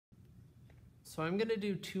So I'm gonna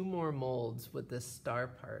do 2 more molds with this star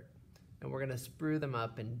part, and we're gonna sprue them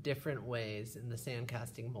up in different ways in the sand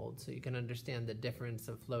casting mold so you can understand the difference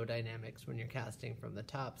of flow dynamics when you're casting from the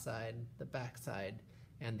top side, the back side,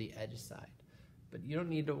 and the edge side. But you don't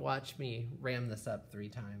need to watch me ram this up 3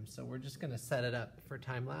 times, so we're just gonna set it up for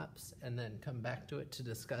time lapse and then come back to it to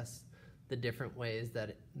discuss the different ways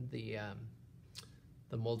that the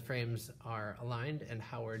mold frames are aligned and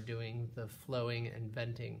how we're doing the flowing and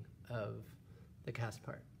venting of the cast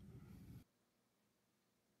part.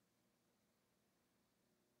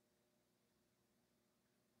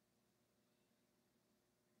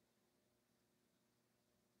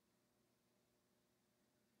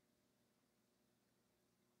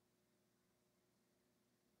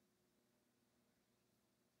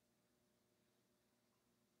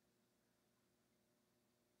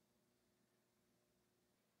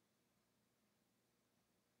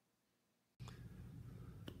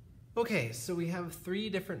 Okay, so we have 3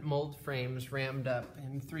 different mold frames rammed up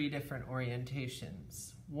in 3 different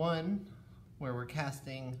orientations. One where we're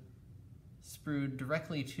casting sprued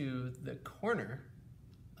directly to the corner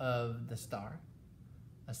of the star.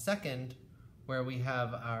 A second where we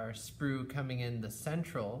have our sprue coming in the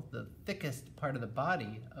central, the thickest part of the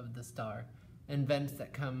body of the star, and vents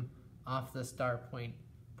that come off the star point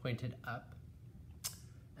pointed up.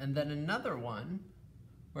 And then another one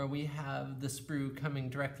where we have the sprue coming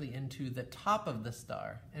directly into the top of the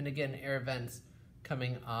star, and again, air vents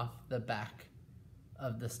coming off the back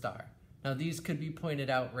of the star. Now these could be pointed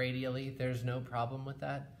out radially, there's no problem with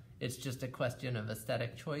that. It's just a question of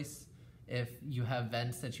aesthetic choice. If you have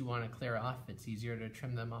vents that you want to clear off, it's easier to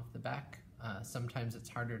trim them off the back. Sometimes it's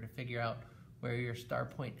harder to figure out where your star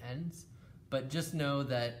point ends. But just know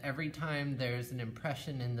that every time there's an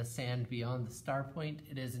impression in the sand beyond the star point,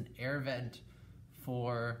 it is an air vent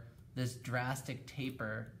for this drastic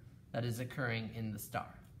taper that is occurring in the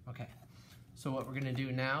star. Okay, so what we're gonna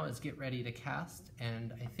do now is get ready to cast,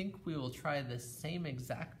 and I think we will try this same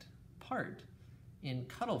exact part in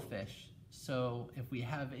cuttlefish. So if we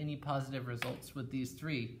have any positive results with these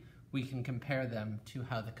 3, we can compare them to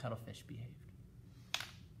how the cuttlefish behaved.